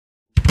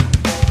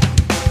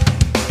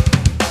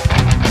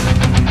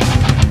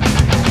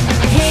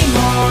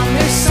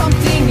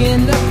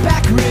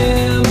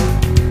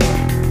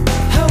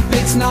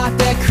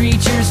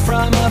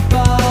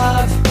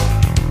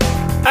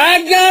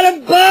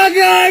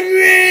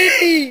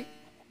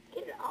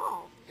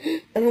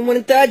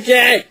wouldn't touch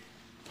it.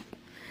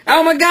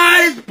 Oh my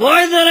God, it's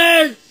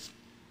poisonous.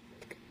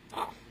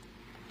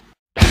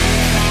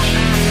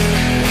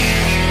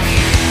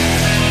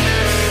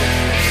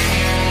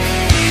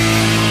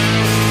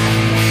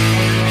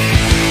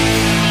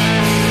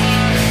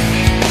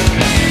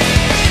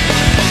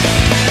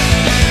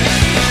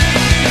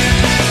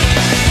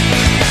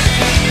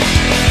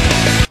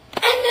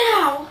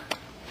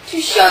 To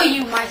show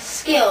you my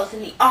skills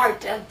in the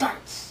art of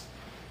darts.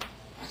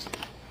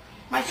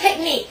 My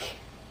technique.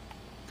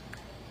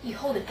 You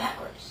hold it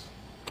backwards.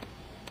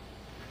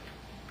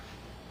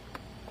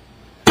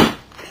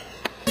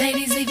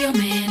 Ladies, leave your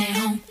man at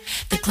home.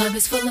 The club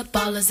is full of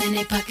ballers and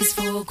their pockets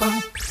full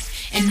grown.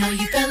 And all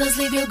you fellas,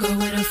 leave your girl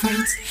with her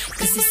friends,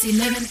 cause it's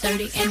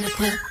 11:30 and the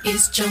club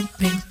is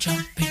jumping,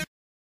 jumping.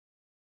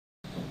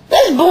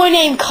 This boy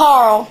named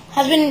Carl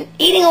has been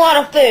eating a lot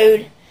of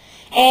food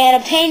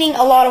and obtaining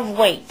a lot of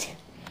weight.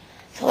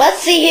 So let's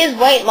see his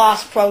weight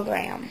loss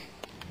program.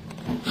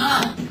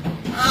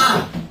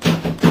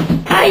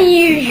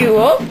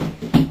 Unusual.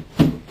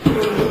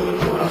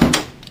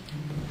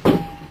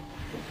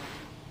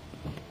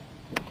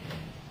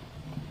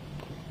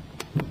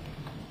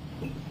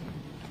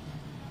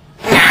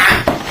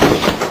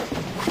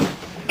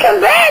 Come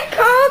back,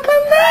 Carl,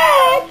 come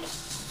back.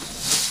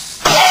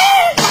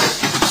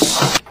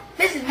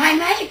 This is my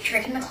magic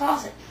trick in the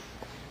closet.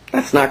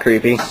 That's not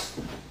creepy.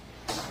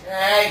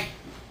 Hey.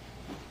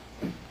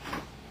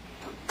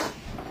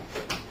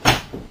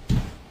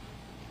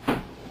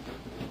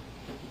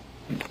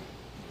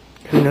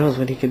 Who knows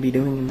what he could be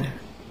doing in there?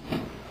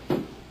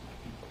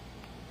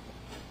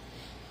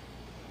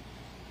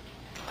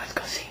 Let's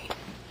go see.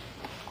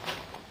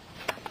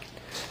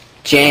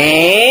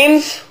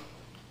 James?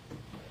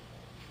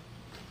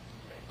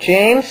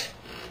 James?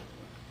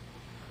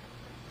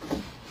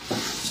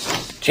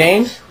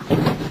 James?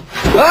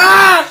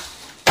 Ah!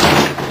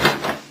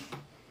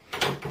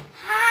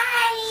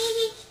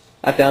 Hi.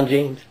 I found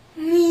James.